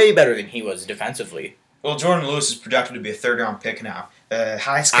was way better than he was defensively. Well, Jordan Lewis is projected to be a 3rd-round pick now. The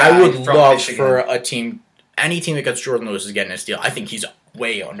highest I guy would from love Michigan. for a team, any team that gets Jordan Lewis is getting a steal. I think he's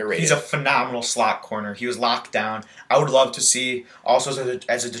way underrated. He's a phenomenal slot corner. He was locked down. I would love to see, also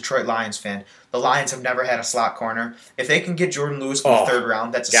as a Detroit Lions fan, the Lions have never had a slot corner. If they can get Jordan Lewis in the third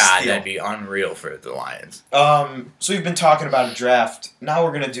round, that's a steal. That'd be unreal for the Lions. So we've been talking about a draft. Now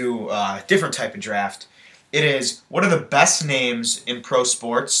we're going to do a different type of draft. It is, what are the best names in pro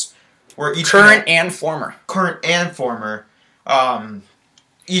sports? We're each current and former. Current and former.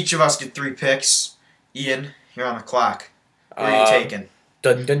 Each of us get 3 picks. Ian, you're on the clock. What are you taking?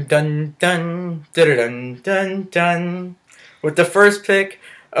 Dun dun dun dun dun dun dun dun. With the first pick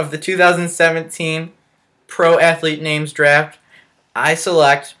of the 2017 Pro Athlete Names Draft, I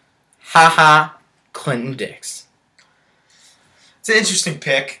select Clinton Dix. It's an interesting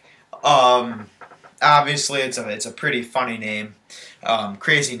pick. Obviously, it's a pretty funny name,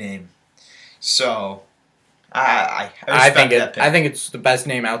 crazy name. So, I respect that pick. I think it's the best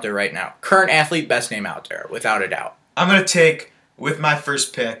name out there right now. Current athlete, best name out there, without a doubt. I'm gonna take with my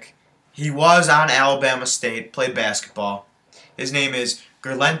first pick. He was on Alabama State, played basketball. His name is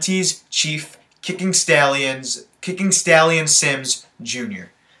Gerlentis Chief Kicking Stallion Sims Jr.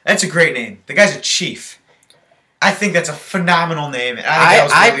 That's a great name. The guy's a chief. I think that's a phenomenal name.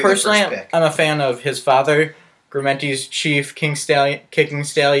 I personally am a fan of his father, Gerlentis Chief Kicking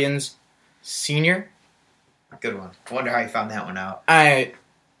Stallions Sr. Good one. I wonder how you found that one out. I'm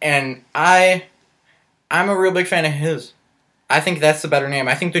a real big fan of his. I think that's the better name.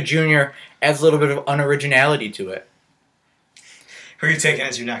 I think the junior adds a little bit of unoriginality to it. Who are you taking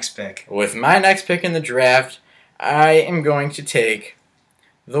as your next pick? With my next pick in the draft, I am going to take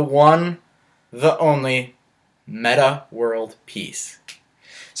the one, the only Meta World Peace.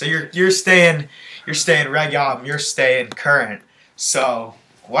 So you're staying reg you're staying current. So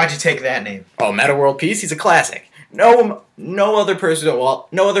why'd you take that name? Oh, Meta World Peace, he's a classic. No other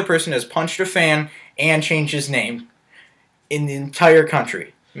person has punched a fan and changed his name in the entire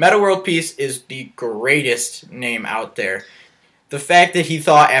country. Meta World Peace is the greatest name out there. The fact that he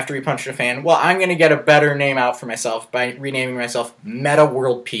thought after he punched a fan, well, I'm going to get a better name out for myself by renaming myself Meta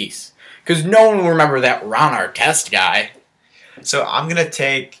World Peace. Because no one will remember that Ron Artest guy. So I'm going to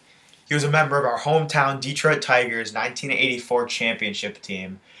take, he was a member of our hometown Detroit Tigers 1984 championship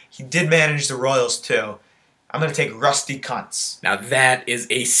team. He did manage the Royals too. I'm going to take Rusty Kuntz. Now that is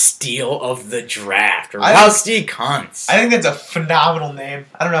a steal of the draft. Rusty Kuntz. I think that's a phenomenal name.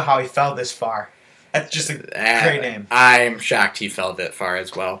 I don't know how he fell this far. That's just a great name. I'm shocked he fell that far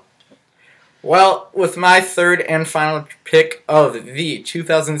as well. Well, with my third and final pick of the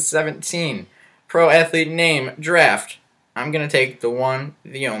 2017 Pro Athlete Name Draft, I'm going to take the one,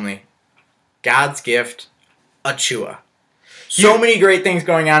 the only, God's Gift, Achua. So many great things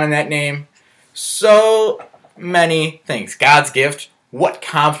going on in that name. So many things. God's Gift, what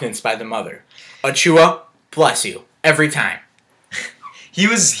confidence by the mother. Achua, bless you, every time. He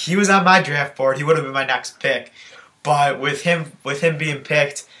was on my draft board. He would have been my next pick. But with him being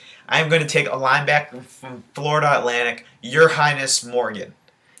picked, I'm going to take a linebacker from Florida Atlantic, Your Highness Morgan.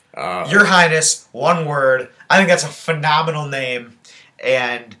 Your Highness, one word. I think that's a phenomenal name.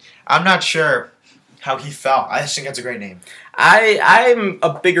 And I'm not sure how he fell. I just think that's a great name. I'm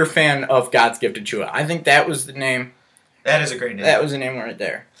a bigger fan of God's Gift Achua. I think that was the name. That is a great name. That was the name right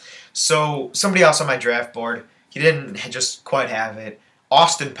there. So, somebody else on my draft board, he didn't just quite have it.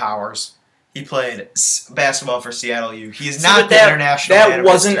 Austin Powers. He played basketball for Seattle U. He is not the international man of mystery.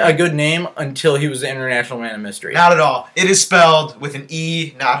 That wasn't a good name until he was the international man of mystery. Not at all. It is spelled with an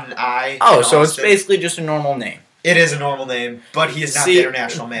E, not an I. Oh, so it's basically just a normal name. It is a normal name, but he is not the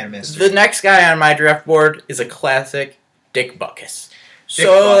international man of mystery. The next guy on my draft board is a classic, Dick Butkus.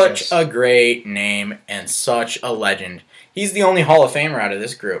 Such a great name and such a legend. He's the only Hall of Famer out of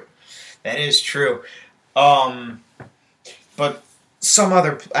this group. That is true. But some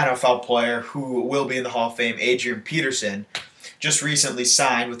other NFL player who will be in the Hall of Fame, Adrian Peterson, just recently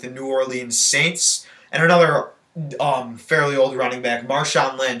signed with the New Orleans Saints. And another fairly old running back,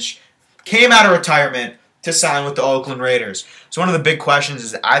 Marshawn Lynch, came out of retirement to sign with the Oakland Raiders. So one of the big questions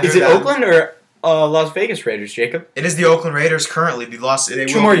is either is it Oakland or Las Vegas Raiders, Jacob? It is the Oakland Raiders currently.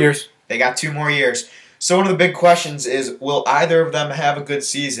 Two more years. They got 2 more years. So one of the big questions is, will either of them have a good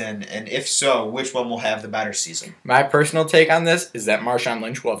season? And if so, which one will have the better season? My personal take on this is that Marshawn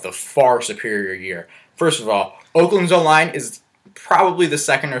Lynch will have the far superior year. First of all, Oakland's O-line is probably the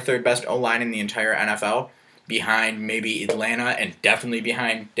second or third best O-line in the entire NFL, behind maybe Atlanta and definitely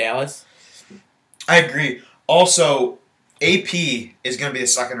behind Dallas. I agree. Also, AP is going to be the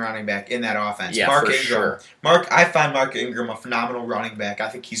second running back in that offense. Yeah, Mark for Ingram. sure. I find Mark Ingram a phenomenal running back. I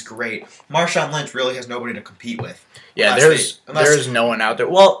think he's great. Marshawn Lynch really has nobody to compete with. Yeah, there's no one out there.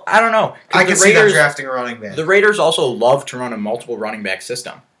 Well, I don't know. I can see them drafting a running back. The Raiders also love to run a multiple running back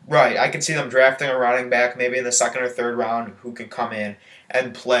system. Right. I can see them drafting a running back maybe in the second or third round who can come in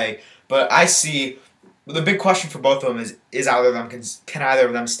and play. But I see the big question for both of them is either of them can either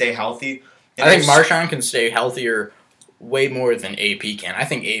of them stay healthy? And I think Marshawn can stay healthier way more than AP can. I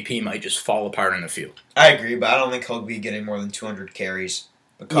think AP might just fall apart in the field. I agree, but I don't think he'll be getting more than 200 carries.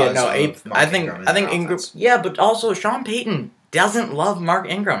 I think Ingram. Yeah, but also Sean Payton doesn't love Mark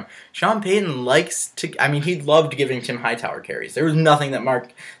Ingram. Sean Payton likes to. I mean, he loved giving Tim Hightower carries. There was nothing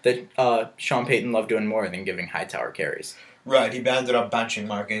that Sean Payton loved doing more than giving Hightower carries. Right, he ended up benching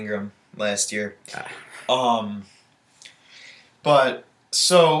Mark Ingram last year. But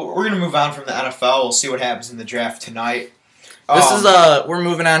so we're gonna move on from the NFL. We'll see what happens in the draft tonight. We're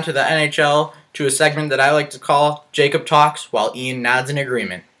moving on to the NHL, to a segment that I like to call Jacob Talks while Ian nods in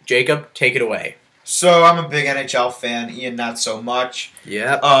agreement. Jacob, take it away. So I'm a big NHL fan. Ian, not so much.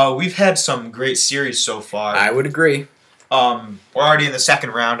 Yep. We've had some great series so far. I would agree. We're already in the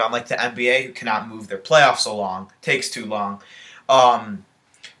second round, unlike the NBA, who cannot move their playoffs along. Takes too long.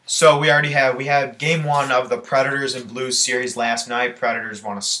 So we had Game 1 of the Predators and Blues series last night. Predators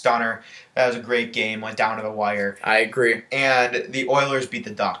won a stunner. That was a great game. Went down to the wire. I agree. And the Oilers beat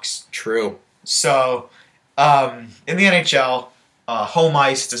the Ducks. True. So, in the NHL, home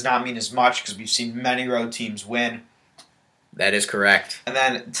ice does not mean as much because we've seen many road teams win. That is correct. And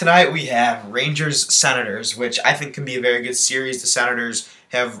then tonight we have Rangers-Senators, which I think can be a very good series. The Senators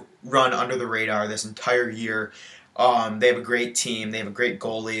have run under the radar this entire year. They have a great team. They have a great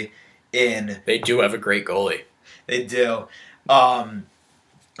goalie. They do have a great goalie. They do. And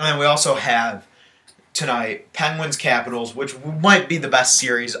then we also have tonight Penguins-Capitals, which might be the best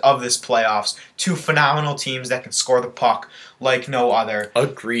series of this playoffs. Two phenomenal teams that can score the puck like no other.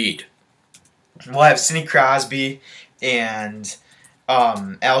 Agreed. We'll have Sidney Crosby and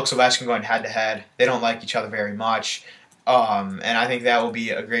Alex Ovechkin going head-to-head. They don't like each other very much. And I think that will be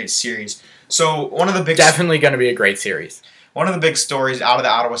a great series. So definitely going to be a great series. One of the big stories out of the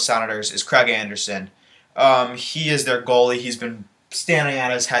Ottawa Senators is Craig Anderson. He is their goalie. He's been standing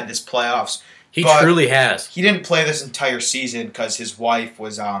on his head this playoffs. He truly has. He didn't play this entire season because his wife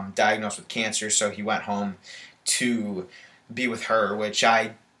was diagnosed with cancer, so he went home to be with her, which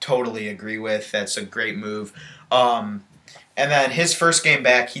I totally agree with. That's a great move. And then his first game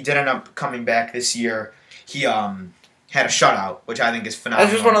back, he did end up coming back this year. He had a shutout, which I think is phenomenal.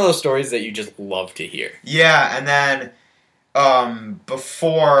 That's just one of those stories that you just love to hear. Yeah, and then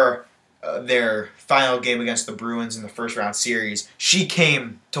before their final game against the Bruins in the first round series, she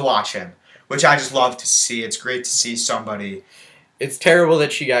came to watch him, which I just love to see. It's great to see somebody. It's terrible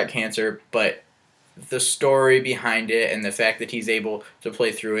that she got cancer, but the story behind it and the fact that he's able to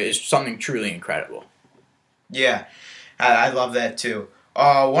play through it is something truly incredible. Yeah, I love that too.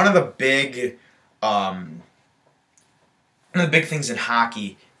 One of the big things in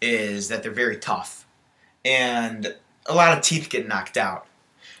hockey is that they're very tough, and a lot of teeth get knocked out.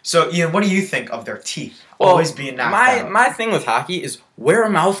 So, Ian, what do you think of their teeth always being knocked out? My thing with hockey is wear a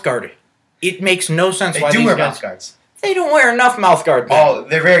mouth guard. It makes no sense they why do these wear guys... mouth guards. They don't wear enough mouth guard. Oh,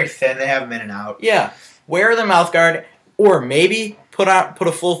 they're very thin. They have them in and out. Yeah. Wear the mouth guard, or maybe put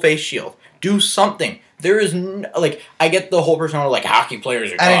a full face shield. Do something. There is I get the whole persona like hockey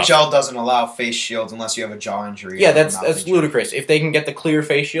players are tough. NHL doesn't allow face shields unless you have a jaw injury. Yeah, that's ludicrous. If they can get the clear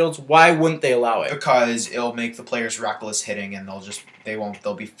face shields, why wouldn't they allow it? Because it'll make the players reckless hitting, and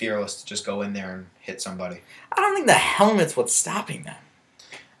they'll be fearless to just go in there and hit somebody. I don't think the helmet's what's stopping them.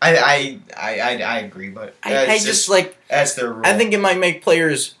 I agree, but that's their rule. I think it might make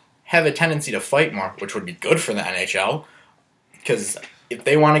players have a tendency to fight more, which would be good for the NHL. Because if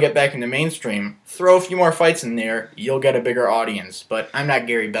they want to get back into mainstream, throw a few more fights in there, you'll get a bigger audience. But I'm not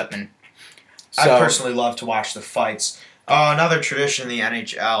Gary Bettman. I personally love to watch the fights. Another tradition in the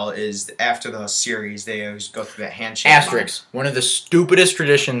NHL is after the series, they always go through that handshake. Asterisks. One of the stupidest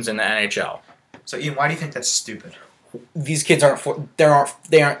traditions in the NHL. So, Ian, why do you think that's stupid? These kids aren't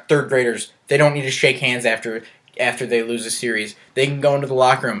third graders. They don't need to shake hands after they lose a series. They can go into the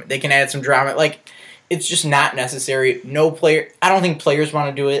locker room. They can add some drama. It's just not necessary. I don't think players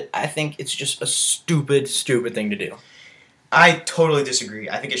want to do it. I think it's just a stupid thing to do. I totally disagree.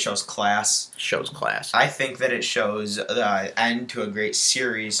 I think it shows class. Shows class. I think that it shows the end to a great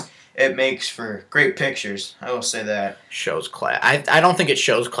series. It makes for great pictures. I will say that. Shows class. I don't think it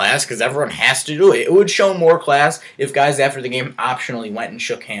shows class because everyone has to do it. It would show more class if guys after the game optionally went and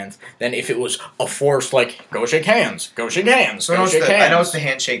shook hands than if it was a forced, like, go shake hands, go shake hands, So go shake hands. I know it's the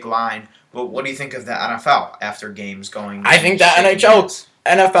handshake line, but what do you think of the NFL after games going? I think that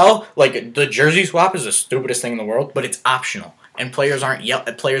NFL, like, the jersey swap is the stupidest thing in the world, but it's optional. And players aren't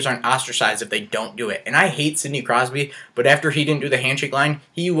ostracized if they don't do it. And I hate Sidney Crosby, but after he didn't do the handshake line,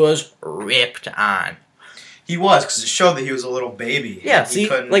 he was ripped on. He was, because it showed that he was a little baby. Yeah, see,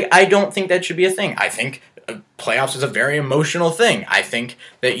 like, I don't think that should be a thing. I think playoffs is a very emotional thing. I think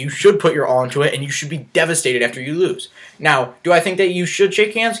that you should put your all into it, and you should be devastated after you lose. Now, do I think that you should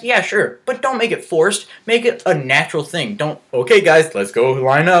shake hands? Yeah, sure. But don't make it forced. Make it a natural thing. Don't, okay, guys, let's go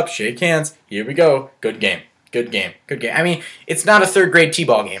line up, shake hands. Here we go. Good game. Good game. Good game. I mean, it's not a third-grade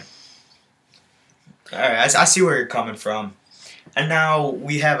T-ball game. All right, I see where you're coming from. And now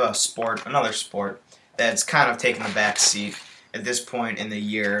we have another sport, that's kind of taking the back seat at this point in the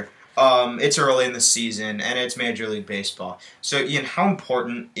year. It's early in the season, and it's Major League Baseball. So, Ian, how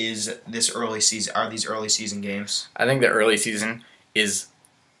important is this early season? Are these early season games? I think the early season is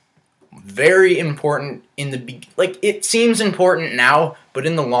very important it seems important now, but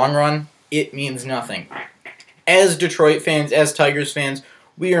in the long run, it means nothing. As Detroit fans, as Tigers fans,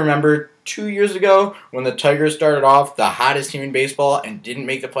 we remember 2 years ago when the Tigers started off the hottest team in baseball and didn't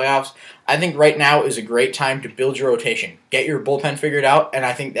make the playoffs. I think right now is a great time to build your rotation. Get your bullpen figured out, and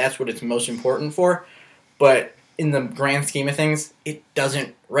I think that's what it's most important for. But in the grand scheme of things, it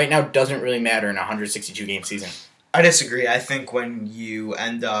doesn't really matter in a 162-game season. I disagree. I think when you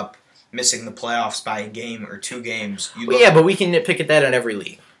end up missing the playoffs by a game or 2 games... but we can nitpick at that in every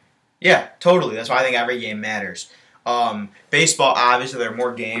league. Yeah, totally. That's why I think every game matters. Baseball, obviously, there are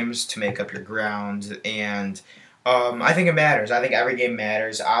more games to make up your ground, and I think it matters. I think every game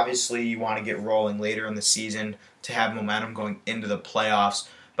matters. Obviously, you want to get rolling later in the season to have momentum going into the playoffs,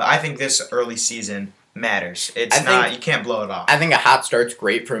 but I think this early season matters. You can't blow it off. I think a hot start's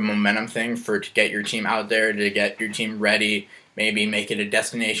great for a momentum thing, to get your team out there, to get your team ready, maybe make it a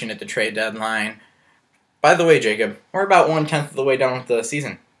destination at the trade deadline. By the way, Jacob, we're about 1/10 of the way done with the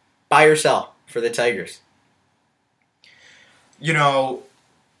season. Buy or sell for the Tigers? You know,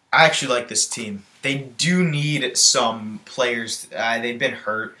 I actually like this team. They do need some players. They've been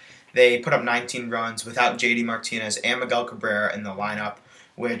hurt. They put up 19 runs without J.D. Martinez and Miguel Cabrera in the lineup,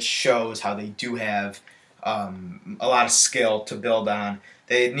 which shows how they do have a lot of skill to build on.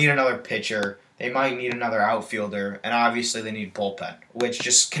 They need another pitcher. They might need another outfielder. And obviously they need bullpen, which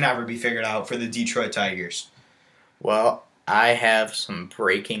just can never be figured out for the Detroit Tigers. Well, I have some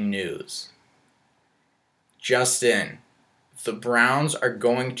breaking news. Justin, the Browns are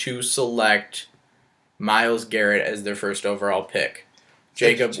going to select Myles Garrett as their first overall pick.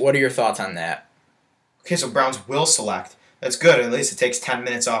 Jacob, what are your thoughts on that? Okay, so Browns will select. That's good. At least it takes 10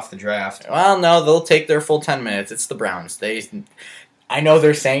 minutes off the draft. Well, no, they'll take their full 10 minutes. It's the Browns. I know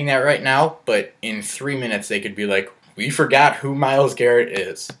they're saying that right now, but in 3 minutes they could be like, we forgot who Myles Garrett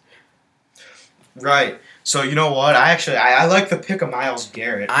is. Right. So, you know what? I like the pick of Myles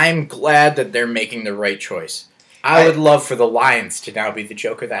Garrett. I'm glad that they're making the right choice. I would love for the Lions to now be the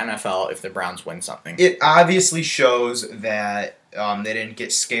joke of the NFL if the Browns win something. It obviously shows that they didn't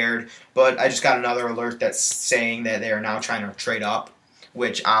get scared, but I just got another alert that's saying that they are now trying to trade up,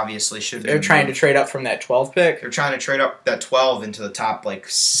 which obviously should be. They're trying to trade up from that 12 pick? They're trying to trade up that 12 into the top,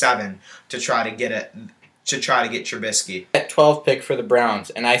 7 to try to get it, to try to get Trubisky. That 12 pick for the Browns,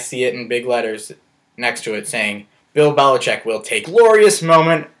 and I see it in big letters next to it saying, Bill Belichick will take glorious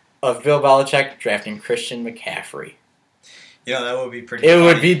moment of Bill Belichick drafting Christian McCaffrey. You know, that would be pretty funny.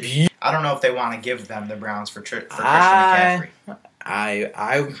 Would be beautiful. I don't know if they want to give them the Browns for Christian McCaffrey.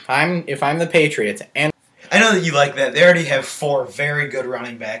 If I'm the Patriots, and I know that you like that. They already have 4 very good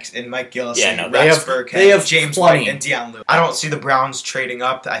running backs in Mike Gillis, Rex Burkhead, James White, and Deion Lewis. I don't see the Browns trading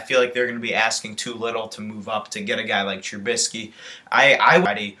up. I feel like they're going to be asking too little to move up to get a guy like Trubisky.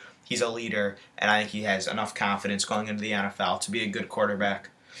 He's a leader, and I think he has enough confidence going into the NFL to be a good quarterback.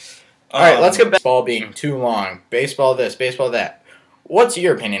 All right, let's get back to baseball being too long. Baseball this, baseball that. What's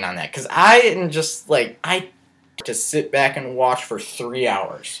your opinion on that? Because I am just to sit back and watch for 3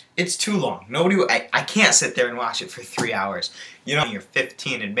 hours. It's too long. I can't sit there and watch it for 3 hours. You know, you're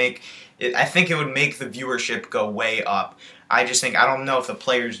 15 and I think it would make the viewership go way up. I don't know if the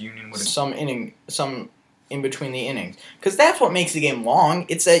players' union would some in between the innings, because that's what makes the game long.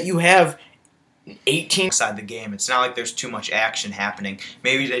 It's that you have 18 inside the game. It's not like there's too much action happening.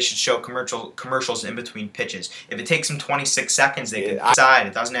 Maybe they should show commercials in between pitches. If it takes them 26 seconds, they can decide.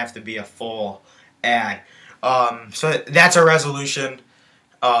 It doesn't have to be a full ad. So that's a resolution.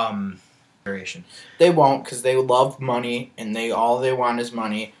 They won't, because they love money, and all they want is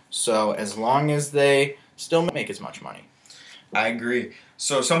money. So as long as they still make as much money. I agree.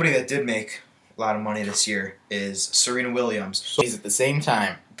 So somebody that did make a lot of money this year is Serena Williams. She's at the same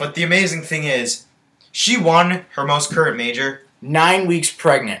time. But the amazing thing is, she won her most current major. 9 weeks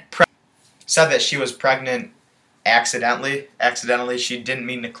pregnant. Said that she was pregnant accidentally. She didn't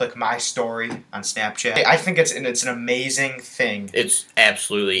mean to click my story on Snapchat. I think it's an amazing thing. It's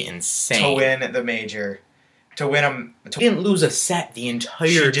absolutely insane. To win the major. She didn't lose a set the entire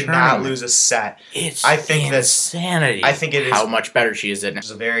She did not lose a set. I think insanity. I think it is how much better she is at it. It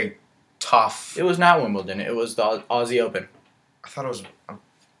was a very tough. It was not Wimbledon. It was the Aussie Open. I thought it was. I'm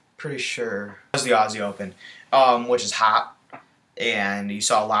pretty sure it was the Aussie Open, which is hot, and you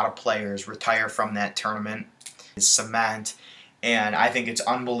saw a lot of players retire from that tournament. It's cement, and I think it's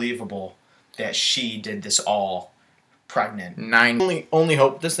unbelievable that she did this all pregnant. Only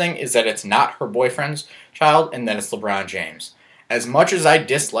hope with this thing is that it's not her boyfriend's child and that it's LeBron James. As much as I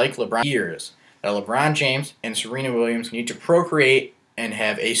dislike LeBron years, that LeBron James and Serena Williams need to procreate and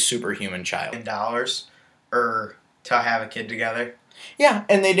have a superhuman child. $10 or to have a kid together. Yeah,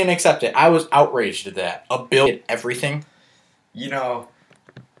 and they didn't accept it. I was outraged at that. A bill did everything. You know,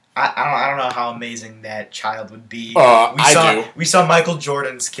 I don't know how amazing that child would be. We saw Michael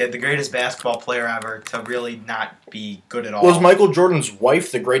Jordan's kid, the greatest basketball player ever, to really not be good at all. Was Michael Jordan's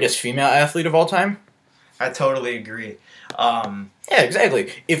wife the greatest female athlete of all time? I totally agree. Yeah,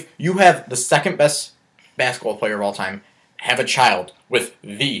 exactly. If you have the second best basketball player of all time, have a child with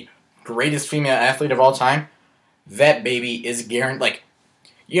the greatest female athlete of all time, that baby is guaranteed. Like,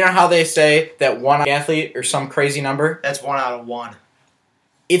 you know how they say that one athlete or some crazy number? That's 1 out of 1.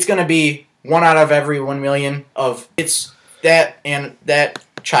 It's going to be 1 out of every 1 million of it's that, and that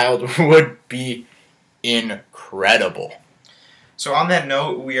child would be incredible. So on that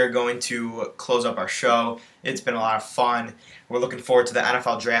note, we are going to close up our show. It's been a lot of fun. We're looking forward to the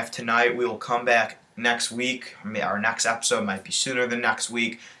NFL draft tonight. We will come back next week. Our next episode might be sooner than next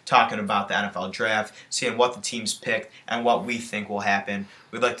week, talking about the NFL draft, seeing what the teams picked and what we think will happen.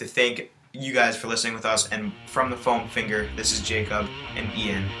 We'd like to thank you guys for listening with us. And from the foam finger, this is Jacob and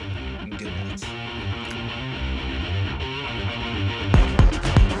Ian. Good night.